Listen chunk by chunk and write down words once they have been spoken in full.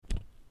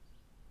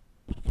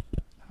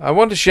I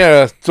want to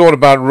share a thought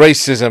about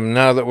racism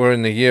now that we're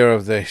in the year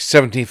of the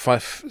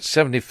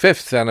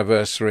 75th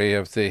anniversary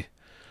of the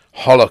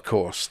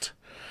Holocaust.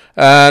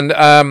 And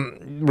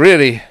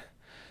really,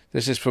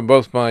 this is for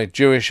both my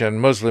Jewish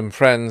and Muslim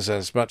friends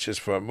as much as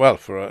for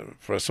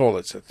us all.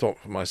 It's a thought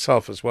for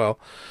myself as well.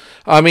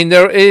 I mean,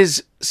 there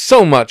is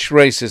so much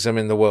racism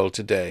in the world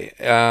today.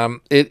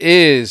 It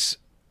is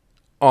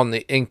on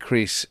the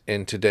increase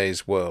in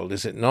today's world,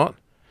 is it not?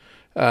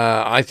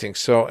 I think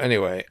so.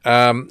 Anyway,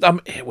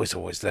 it was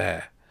always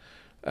there.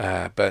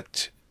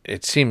 But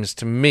it seems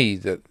to me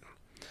that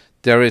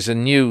there is a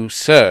new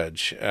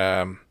surge.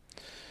 And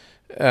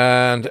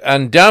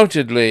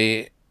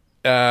undoubtedly,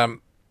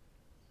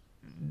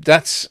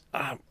 that's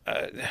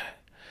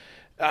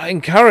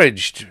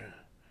encouraged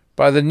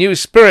by the new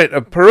spirit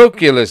of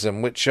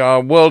parochialism, which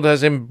our world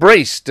has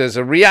embraced as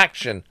a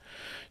reaction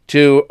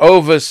to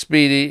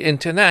over-speedy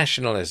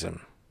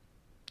internationalism.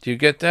 Do you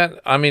get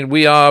that? I mean,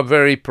 we are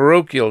very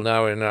parochial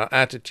now in our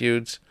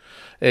attitudes.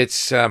 It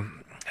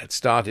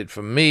started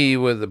for me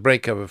with the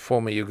breakup of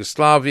former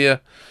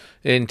Yugoslavia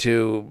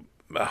into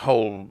a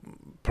whole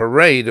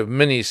parade of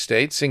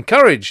mini-states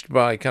encouraged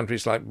by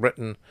countries like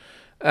Britain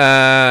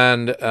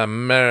and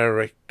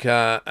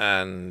America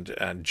and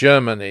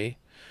Germany,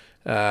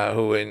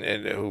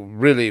 who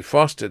really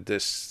fostered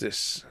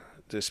this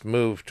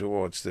move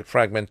towards the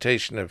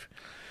fragmentation of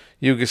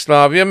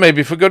Yugoslavia,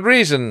 maybe for good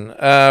reason,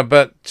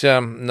 but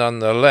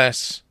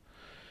nonetheless.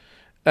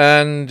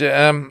 And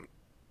now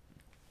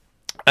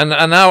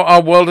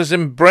our world has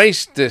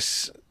embraced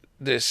this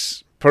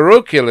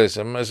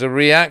parochialism as a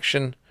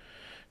reaction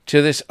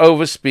to this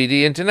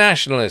over-speedy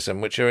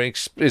internationalism, which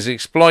is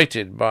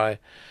exploited by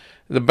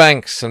the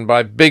banks and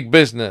by big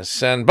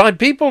business and by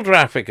people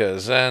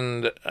traffickers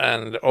and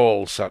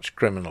all such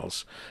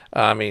criminals.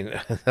 I mean,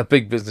 a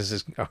big business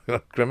is not a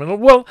criminal.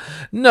 Well,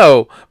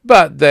 no,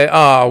 but they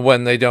are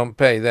when they don't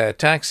pay their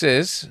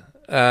taxes.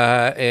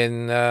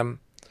 I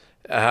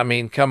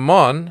mean, come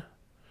on.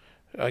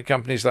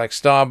 Companies like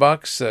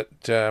Starbucks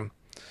that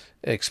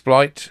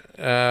exploit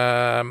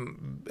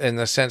in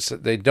the sense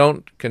that they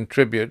don't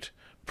contribute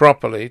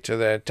properly to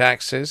their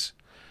taxes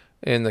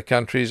in the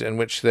countries in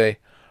which they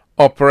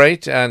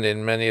operate, and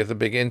in many of the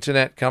big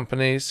internet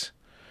companies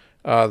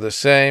are the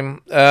same.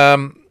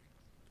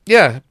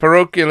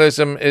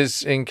 Parochialism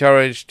is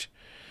encouraged.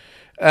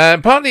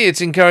 Partly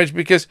it's encouraged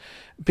because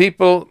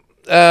people,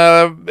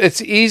 it's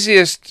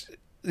the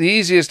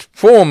easiest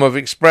form of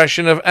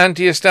expression of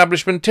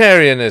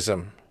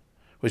anti-establishmentarianism,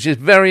 which is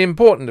very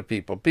important to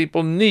people.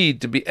 People need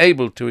to be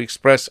able to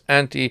express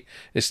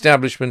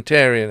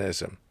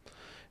anti-establishmentarianism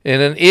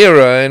in an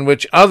era in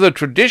which other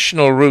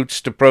traditional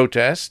routes to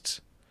protests,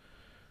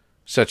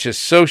 such as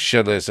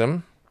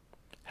socialism,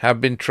 have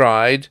been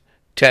tried,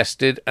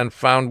 tested, and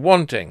found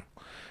wanting.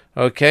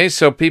 Okay,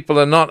 so people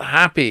are not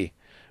happy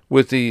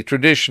with the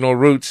traditional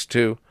routes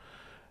to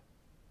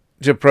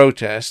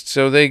protest,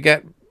 so they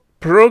get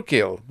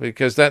parochial,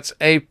 because that's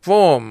a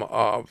form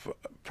of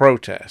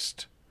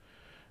protest.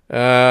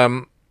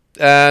 Okay,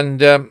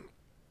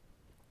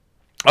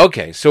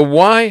 so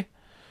why?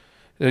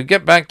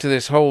 Get back to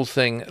this whole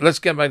thing. Let's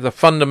get back to the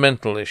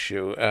fundamental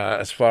issue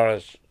as far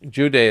as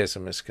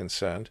Judaism is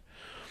concerned.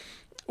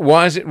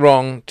 Why is it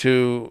wrong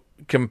to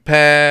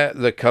compare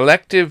the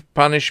collective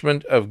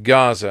punishment of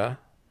Gaza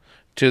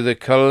to the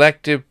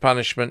collective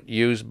punishment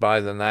used by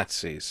the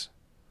Nazis?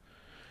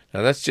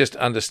 Now, let's just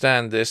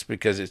understand this,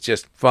 because it's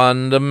just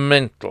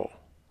fundamental.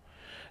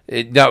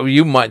 Now,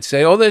 you might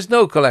say, there's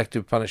no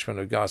collective punishment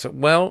of Gaza.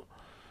 Well,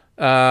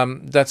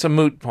 that's a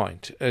moot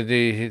point.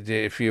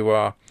 If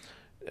you're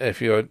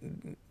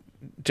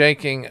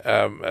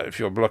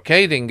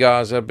blockading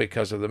Gaza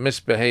because of the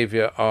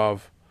misbehavior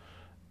of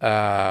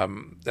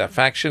a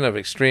faction of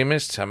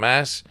extremists,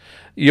 Hamas,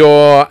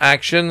 your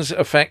actions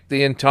affect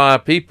the entire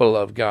people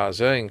of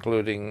Gaza,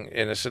 including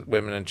innocent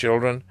women and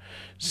children.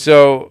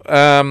 So,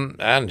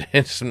 and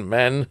innocent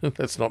men.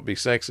 Let's not be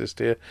sexist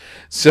here.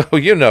 So,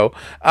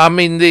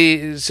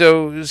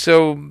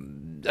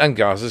 and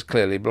Gaza's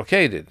clearly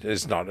blockaded.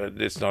 It's not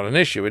an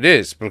issue. It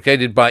is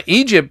blockaded by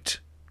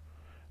Egypt,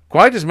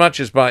 quite as much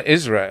as by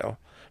Israel,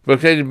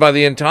 blockaded by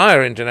the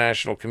entire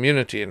international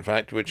community, in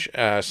fact, which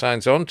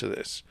signs on to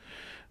this.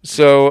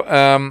 So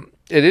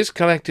it is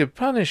collective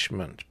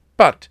punishment,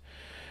 but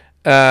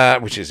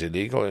which is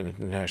illegal in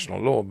international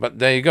law. But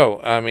there you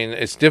go. I mean,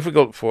 it's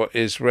difficult for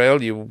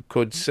Israel, you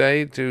could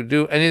say, to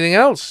do anything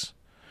else.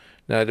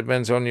 Now, it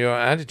depends on your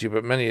attitude,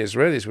 but many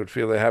Israelis would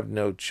feel they have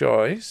no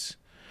choice.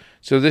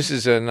 So this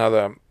is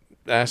another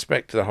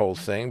aspect to the whole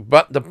thing.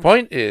 But the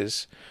point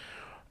is,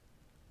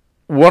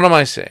 what am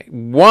I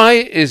saying? Why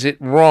is it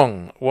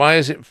wrong? Why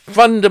is it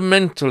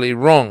fundamentally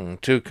wrong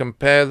to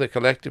compare the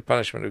collective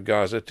punishment of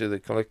Gaza to the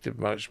collective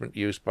punishment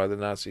used by the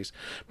Nazis?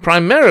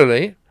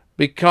 Primarily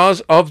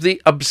because of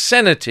the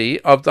obscenity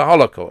of the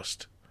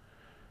Holocaust.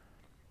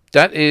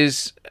 That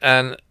is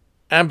an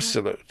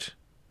absolute.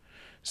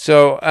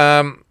 So,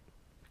 and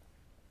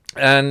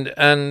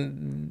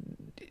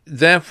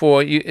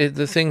therefore,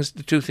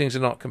 the two things are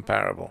not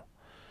comparable.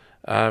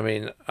 I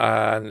mean,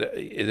 and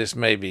this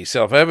may be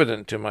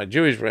self-evident to my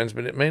Jewish friends,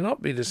 but it may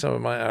not be to some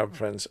of my Arab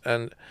friends.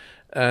 And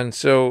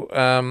so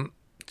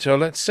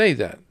let's say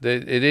that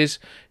it is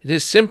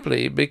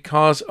simply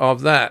because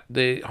of that.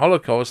 The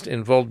Holocaust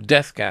involved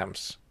death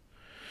camps.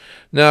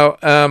 Now,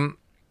 and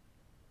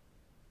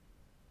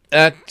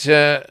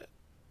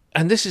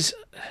this is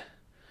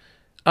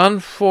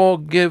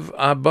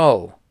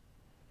unforgivable.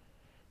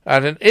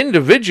 At an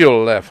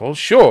individual level,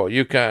 sure,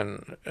 you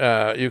can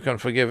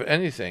forgive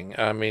anything.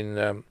 I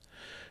mean,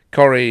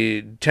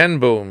 Corrie ten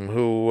Boom,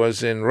 who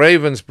was in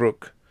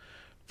Ravensbrück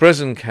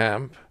prison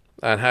camp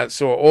and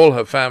saw all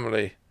her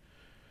family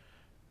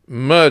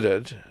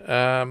murdered,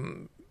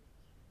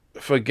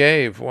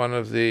 forgave one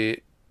of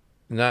the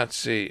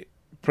Nazi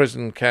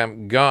prison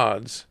camp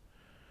guards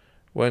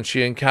when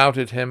she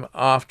encountered him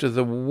after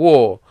the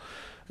war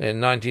in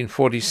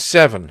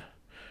 1947.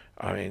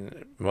 I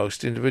mean,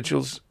 most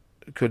individuals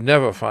could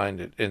never find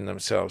it in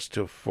themselves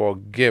to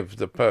forgive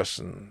the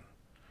person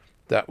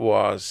that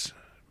was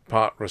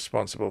part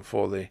responsible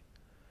for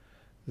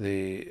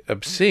the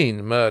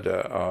obscene murder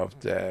of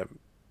their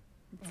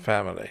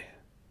family.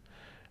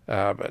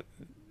 But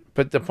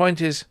the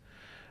point is,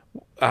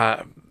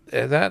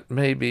 that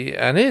may be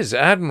and is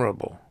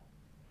admirable.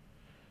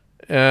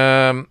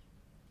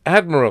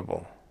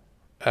 Admirable,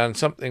 and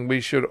something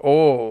we should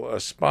all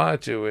aspire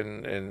to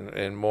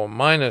in more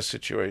minor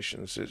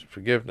situations is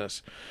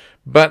forgiveness.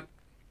 But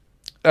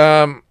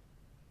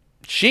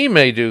she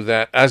may do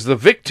that as the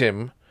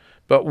victim,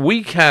 but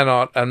we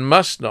cannot and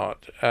must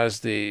not,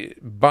 as the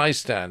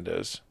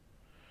bystanders,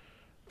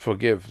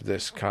 forgive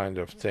this kind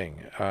of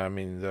thing. I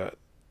mean, the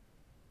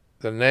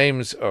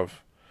names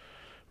of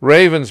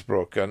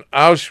Ravensbrück and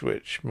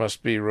Auschwitz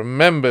must be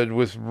remembered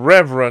with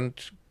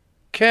reverent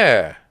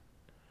care,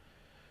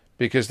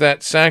 because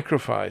that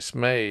sacrifice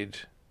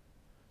made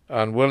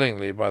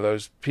unwillingly by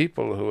those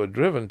people who were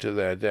driven to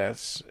their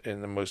deaths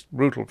in the most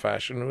brutal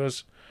fashion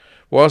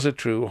was a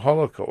true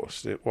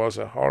Holocaust. It was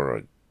a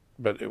horror,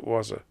 but it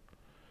was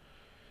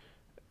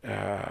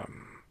a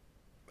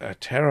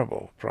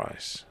terrible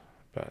price.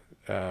 But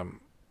a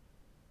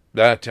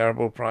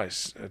terrible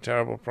price.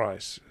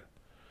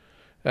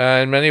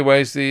 In many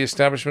ways, the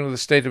establishment of the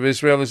State of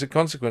Israel is a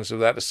consequence of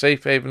that, a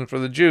safe haven for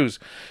the Jews.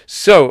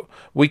 So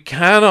we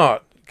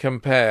cannot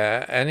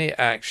compare any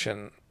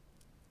action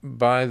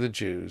by the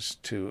Jews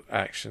to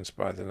actions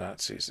by the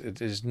Nazis.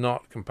 It is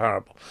not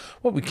comparable.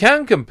 What we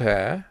can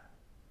compare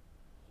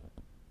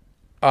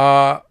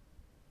are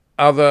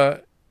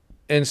other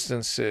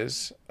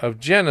instances of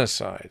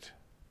genocide,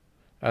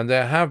 and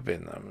there have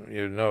been them.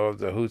 You know of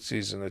the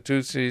Hutsis and the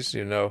Tutsis.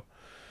 You know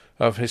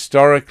of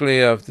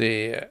historically of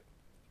the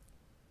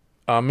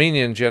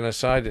Armenian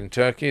genocide in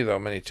Turkey, though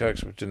many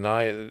Turks would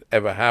deny it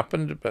ever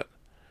happened, but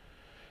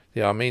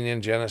the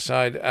Armenian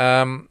genocide.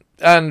 And,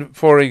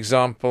 for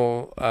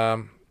example,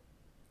 I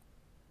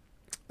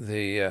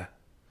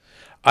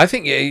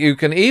think you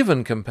can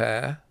even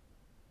compare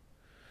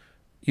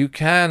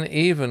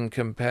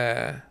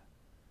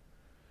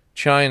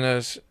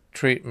China's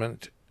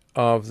treatment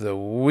of the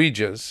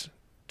Uyghurs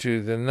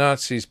to the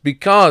Nazis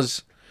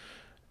because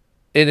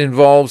it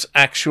involves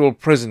actual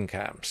prison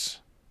camps.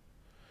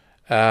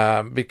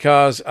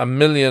 Because 1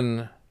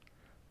 million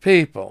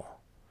people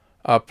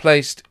are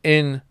placed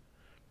in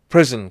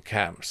prison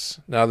camps.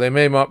 Now, they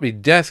may not be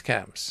death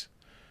camps,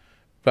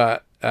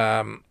 but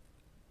I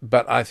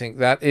think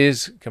that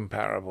is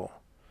comparable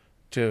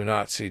to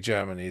Nazi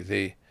Germany.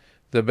 The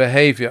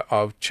behavior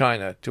of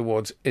China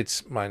towards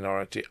its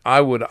minority,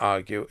 I would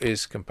argue,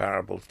 is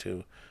comparable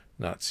to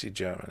Nazi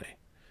Germany.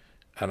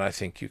 And I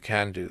think you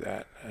can do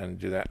that, and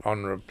do that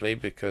honorably,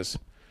 because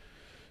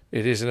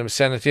it is an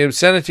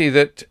obscenity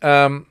that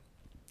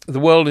the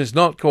world is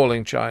not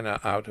calling China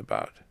out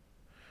about.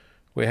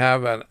 We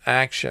have an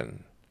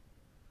action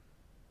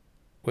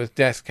with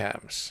death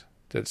camps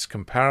that's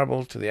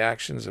comparable to the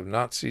actions of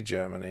Nazi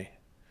Germany,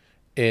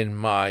 in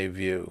my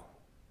view.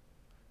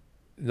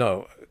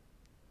 No,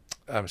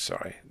 I'm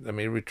sorry, let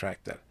me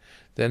retract that.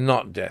 They're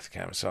not death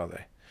camps, are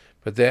they?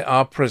 But they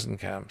are prison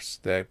camps.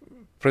 They're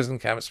prison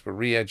camps for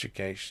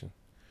re-education.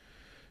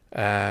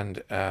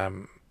 And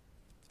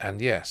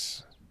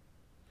yes,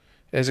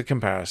 there's a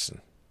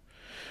comparison.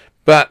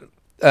 But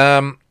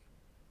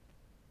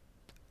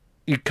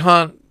you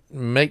can't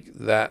make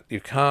that,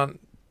 you can't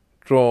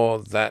draw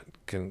that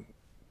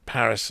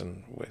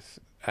comparison with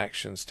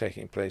actions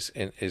taking place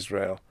in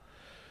Israel.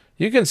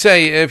 You can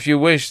say, if you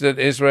wish, that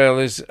Israel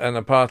is an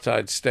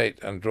apartheid state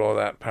and draw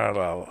that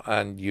parallel,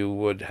 and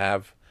you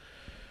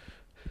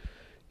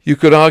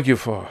could argue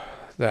for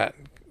that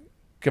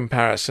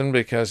comparison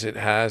because it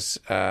has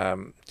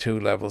two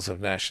levels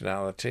of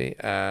nationality,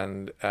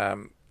 and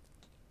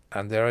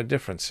there are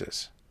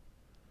differences.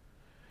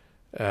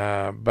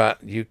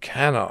 But you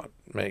cannot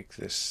make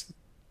this.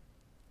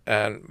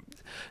 And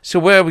so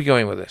where are we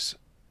going with this?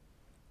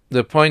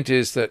 The point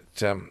is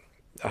that,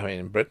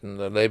 in Britain,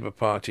 the Labour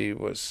Party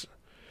was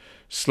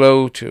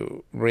slow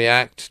to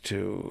react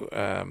to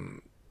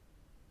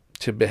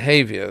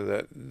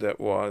behaviour that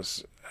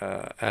was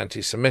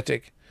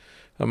anti-Semitic,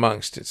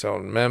 amongst its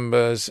own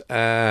members,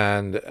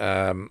 and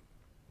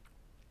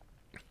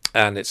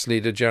its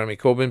leader Jeremy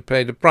Corbyn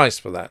paid a price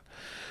for that.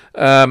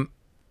 And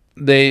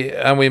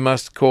we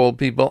must call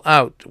people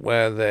out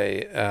where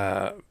they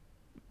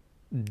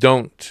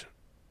don't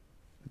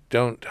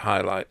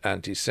highlight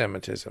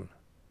anti-Semitism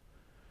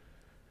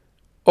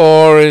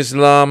or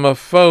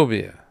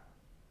Islamophobia.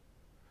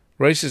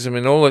 Racism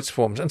in all its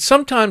forms, and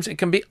sometimes it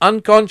can be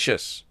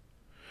unconscious.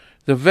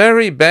 The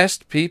very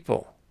best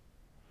people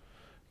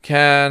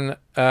can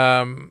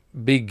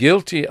be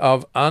guilty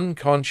of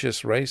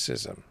unconscious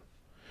racism.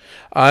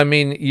 I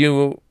mean,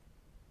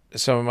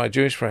 some of my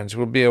Jewish friends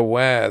will be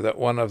aware that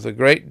one of the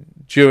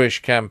great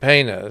Jewish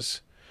campaigners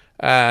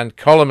and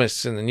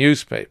columnists in the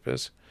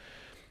newspapers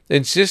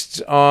insists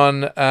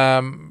on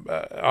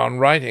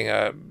writing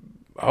a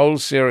whole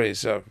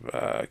series of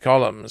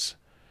columns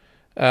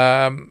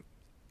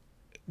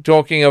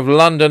talking of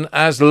London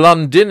as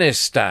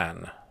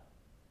Londonistan.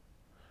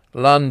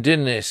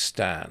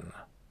 Londonistan.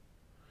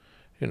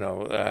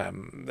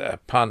 A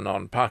pun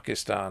on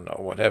Pakistan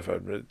or whatever.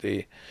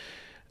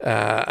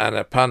 And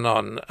a pun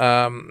on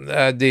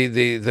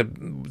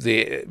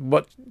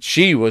what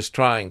she was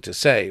trying to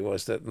say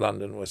was that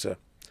London was a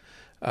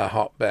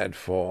hotbed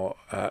for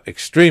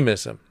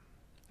extremism,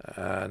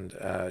 and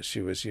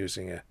she was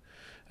using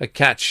a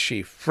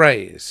catchy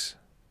phrase.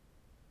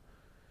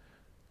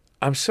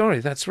 I'm sorry,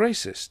 that's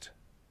racist.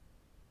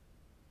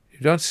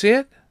 You don't see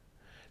it?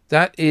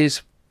 That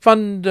is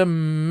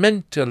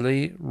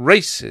fundamentally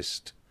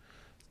racist.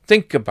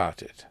 Think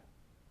about it.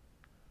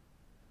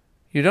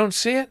 You don't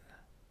see it?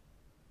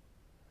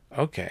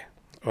 Okay.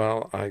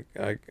 Well, I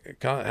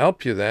can't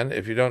help you then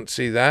if you don't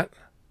see that.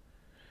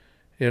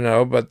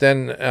 But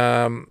then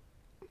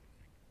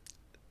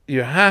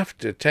you have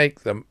to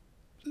take the...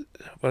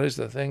 What is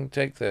the thing?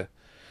 Take the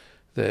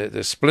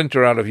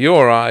splinter out of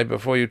your eye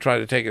before you try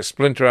to take a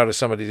splinter out of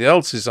somebody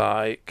else's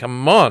eye.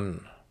 Come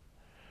on.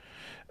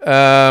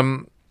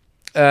 For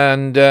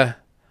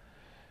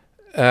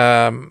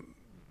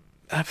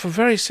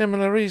very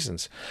similar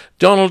reasons.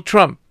 Donald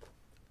Trump,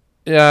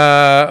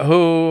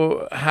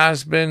 who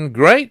has been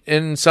great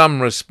in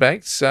some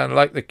respects, and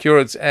like the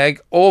curate's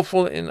egg,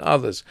 awful in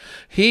others.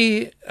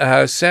 He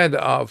said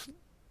of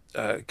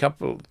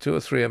two or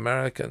three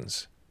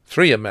Americans,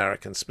 3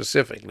 Americans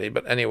specifically,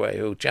 but anyway,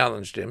 who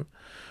challenged him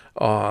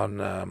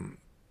on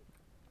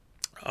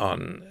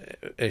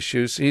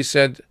issues. He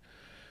said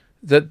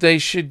that they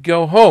should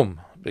go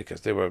home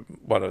because they were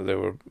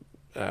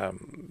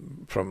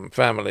from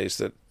families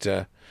that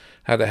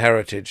had a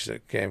heritage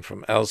that came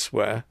from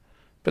elsewhere.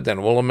 But then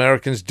all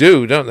Americans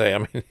do, don't they? I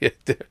mean,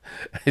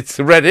 it's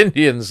the Red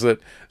Indians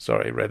that...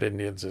 Sorry, Red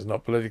Indians is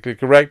not politically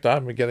correct.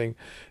 I'm getting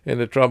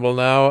into trouble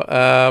now.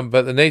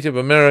 But the Native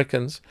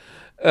Americans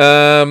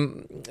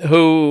who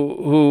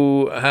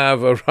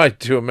have a right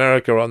to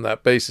America on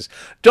that basis.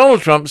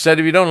 Donald Trump said,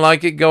 if you don't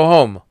like it, go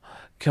home.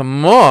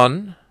 Come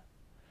on.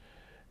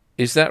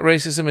 Is that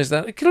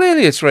racism?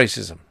 Clearly it's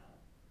racism.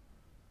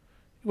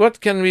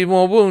 What can be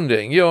more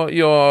wounding?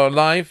 Your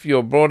life,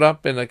 you're brought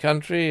up in a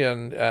country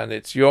and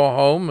it's your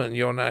home and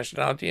your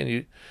nationality,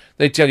 and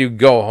they tell you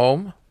go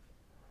home.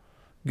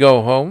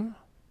 Go home.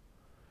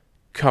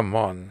 Come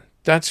on.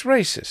 That's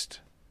racist.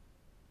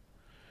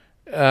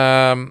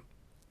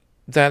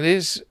 That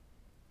is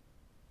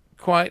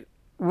quite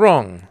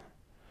wrong.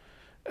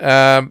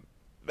 And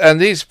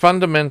these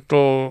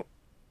fundamental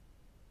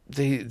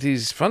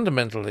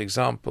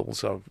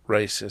examples of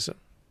racism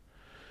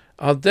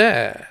are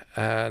there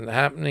and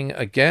happening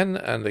again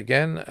and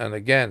again and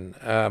again.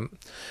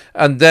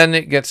 And then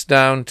it gets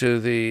down to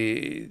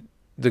the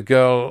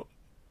girl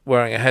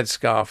wearing a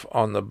headscarf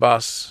on the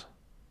bus,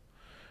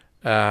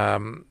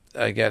 getting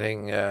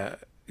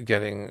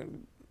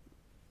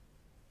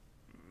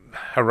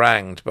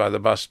harangued by the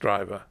bus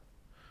driver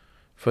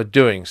for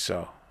doing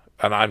so.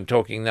 And I'm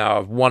talking now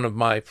of one of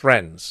my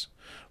friends,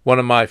 one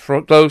of my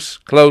close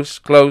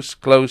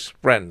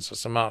friends, a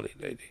Somali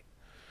lady.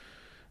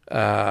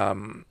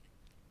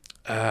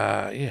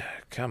 Yeah,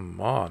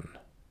 come on.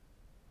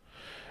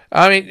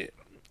 I mean,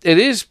 it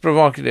is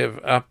provocative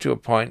up to a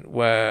point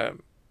where,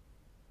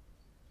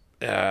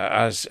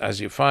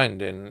 as you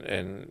find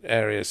in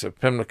areas of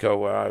Pimlico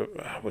where I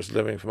was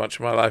living for much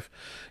of my life,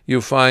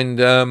 you find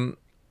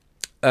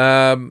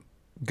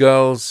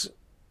girls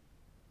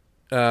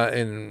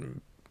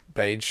in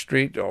Page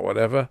Street or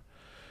whatever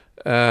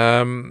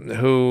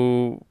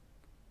who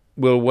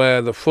will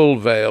wear the full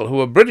veil,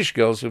 who are British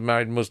girls who've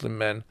married Muslim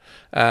men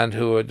and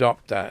who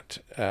adopt that.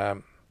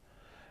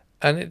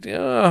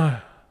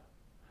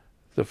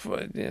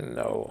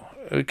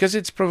 Because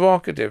it's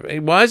provocative.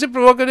 Why is it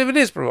provocative? It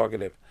is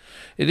provocative.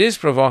 It is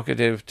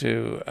provocative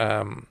to...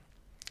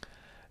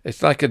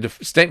 it's like a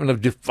statement of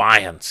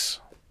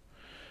defiance.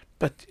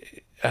 But...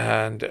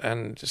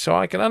 And so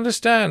I can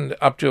understand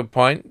up to a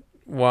point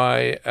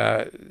why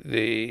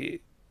the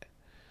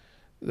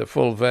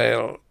full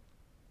veil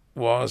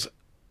was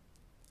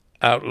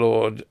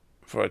outlawed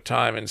for a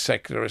time in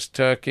secularist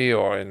Turkey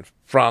or in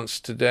France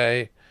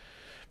today.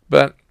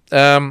 But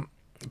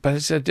But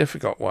it's a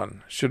difficult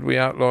one. Should we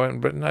outlaw it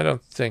in Britain? I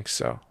don't think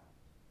so.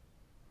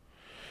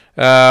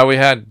 We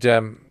had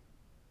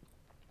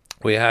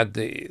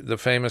the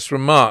famous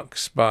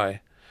remarks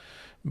by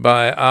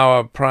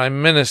our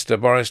Prime Minister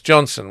Boris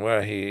Johnson,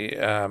 where he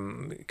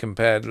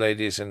compared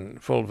ladies in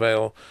full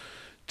veil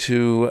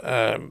to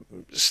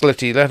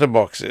slitty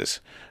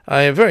letterboxes.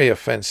 Very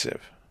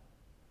offensive.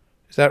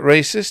 Is that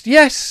racist?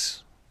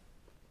 Yes.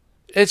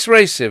 It's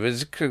racist.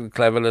 It's a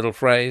clever little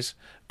phrase.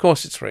 Of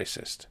course it's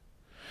racist.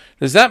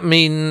 Does that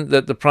mean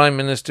that the Prime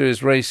Minister is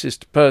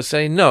racist per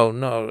se? No,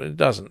 it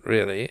doesn't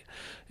really.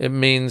 It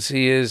means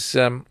he is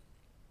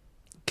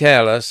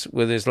careless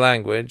with his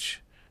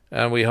language,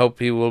 and we hope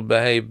he will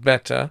behave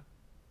better.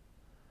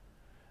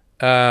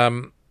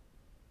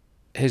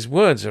 His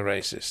words are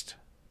racist.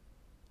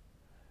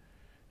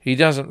 He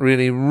doesn't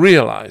really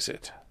realize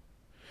it.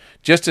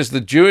 Just as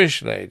the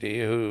Jewish lady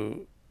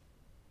who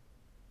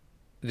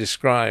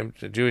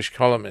described, the Jewish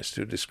columnist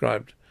who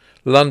described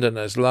London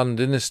as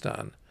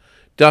Londonistan,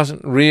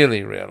 doesn't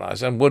really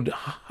realize and would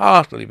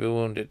heartily be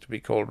wounded to be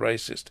called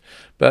racist.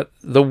 But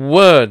the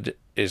word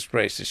is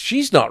racist.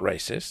 She's not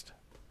racist.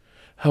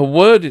 Her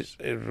word is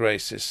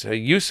racist. Her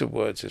use of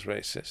words is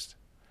racist.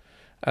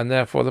 And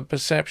therefore the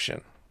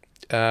perception.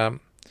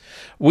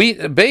 We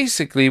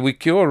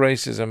cure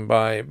racism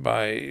by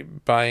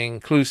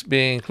being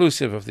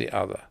inclusive of the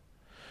other,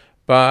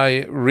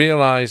 by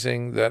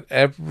realizing that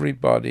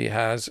everybody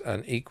has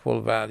an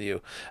equal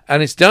value.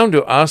 And it's down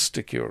to us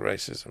to cure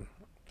racism.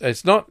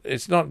 It's not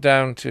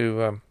down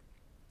to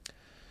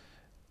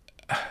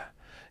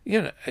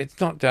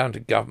it's not down to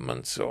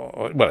governments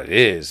or well, it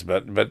is,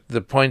 but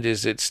the point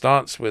is it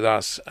starts with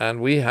us, and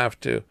we have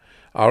to.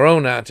 Our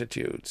own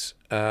attitudes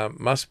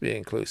must be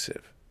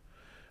inclusive.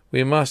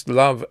 We must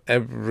love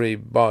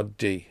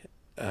everybody.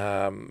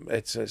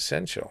 It's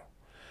essential,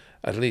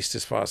 at least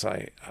as far as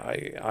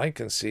I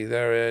can see.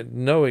 There are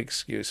no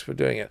excuse for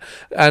doing it.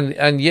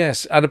 And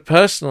yes, at a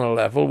personal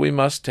level, we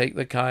must take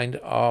the kind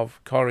of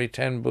Corrie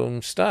ten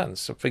Boom stance.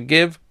 So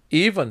forgive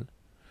even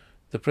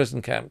the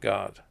prison camp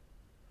guard.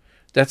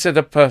 That's at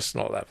a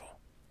personal level.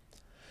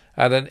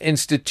 At an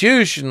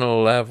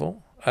institutional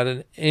level, at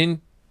an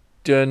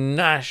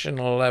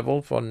international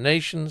level, for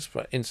nations,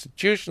 for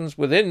institutions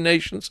within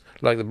nations,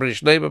 like the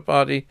British Labour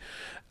Party,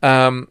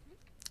 then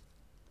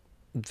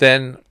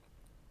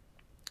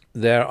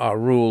there are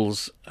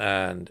rules,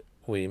 and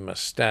we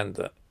must stand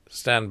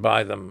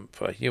by them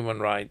for human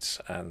rights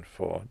and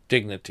for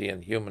dignity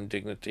and human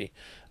dignity.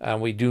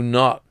 And we do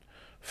not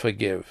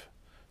forgive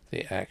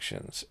the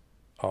actions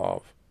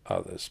of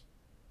others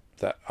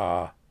that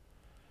are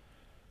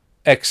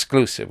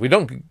exclusive. We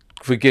don't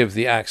forgive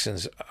the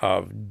actions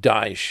of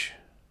Daesh,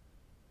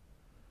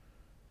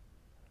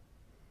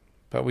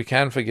 but we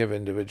can forgive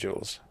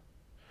individuals.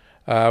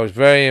 I was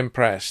very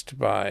impressed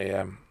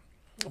by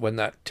when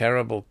that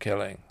terrible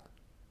killing,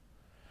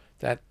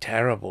 that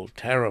terrible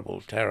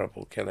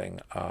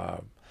killing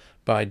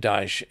by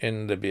Daesh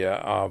in Libya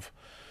of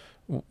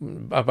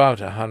about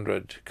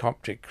 100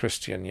 Coptic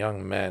Christian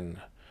young men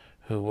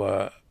who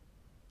were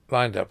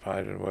lined up,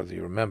 I don't know whether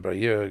you remember, a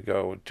year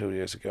ago or 2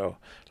 years ago,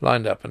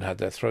 lined up and had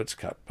their throats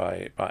cut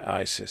by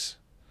ISIS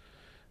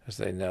as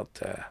they knelt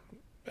there.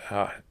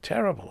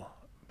 Terrible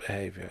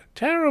behavior.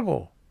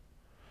 Terrible.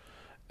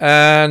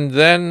 And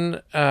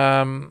then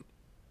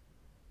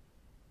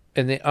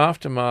in the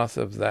aftermath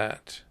of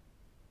that,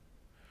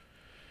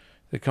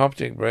 the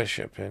Coptic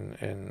bishop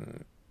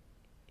in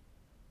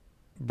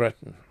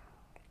Britain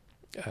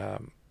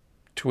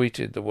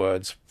tweeted the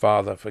words,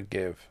 "Father,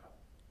 forgive."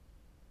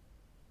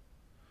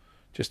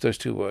 Just those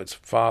two words,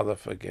 "Father,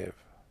 forgive."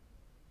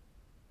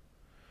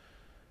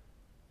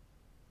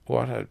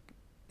 What a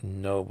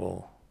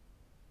noble,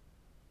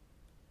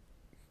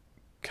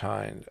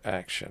 kind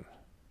action.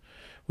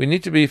 We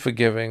need to be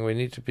forgiving. We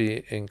need to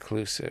be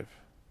inclusive.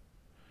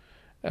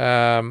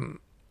 And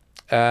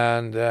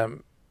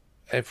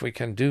if we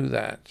can do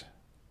that,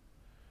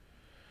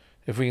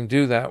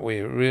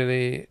 we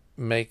really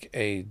make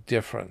a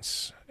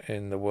difference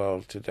in the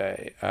world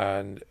today.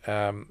 And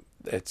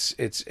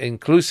it's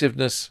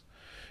inclusiveness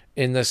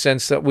in the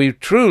sense that we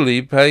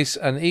truly place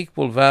an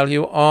equal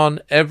value on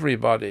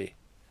everybody.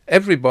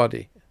 And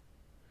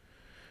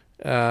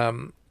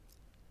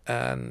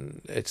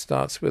it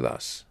starts with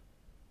us.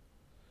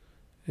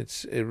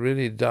 It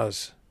really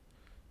does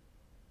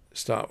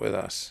start with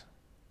us.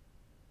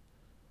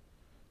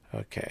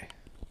 Okay.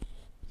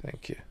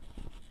 Thank you.